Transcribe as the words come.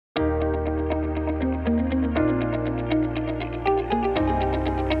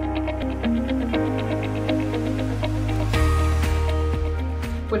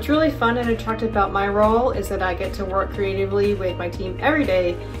What's really fun and attractive about my role is that I get to work creatively with my team every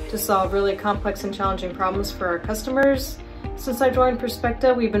day to solve really complex and challenging problems for our customers. Since I joined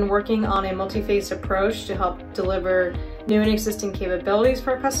Perspecta, we've been working on a multi-phased approach to help deliver new and existing capabilities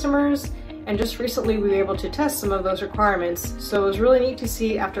for our customers. And just recently we were able to test some of those requirements. So it was really neat to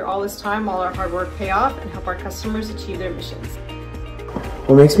see after all this time all our hard work pay off and help our customers achieve their missions.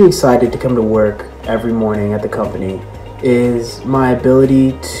 What makes me excited to come to work every morning at the company is my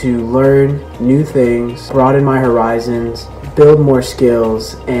ability to learn new things, broaden my horizons, build more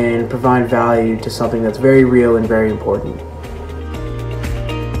skills, and provide value to something that's very real and very important.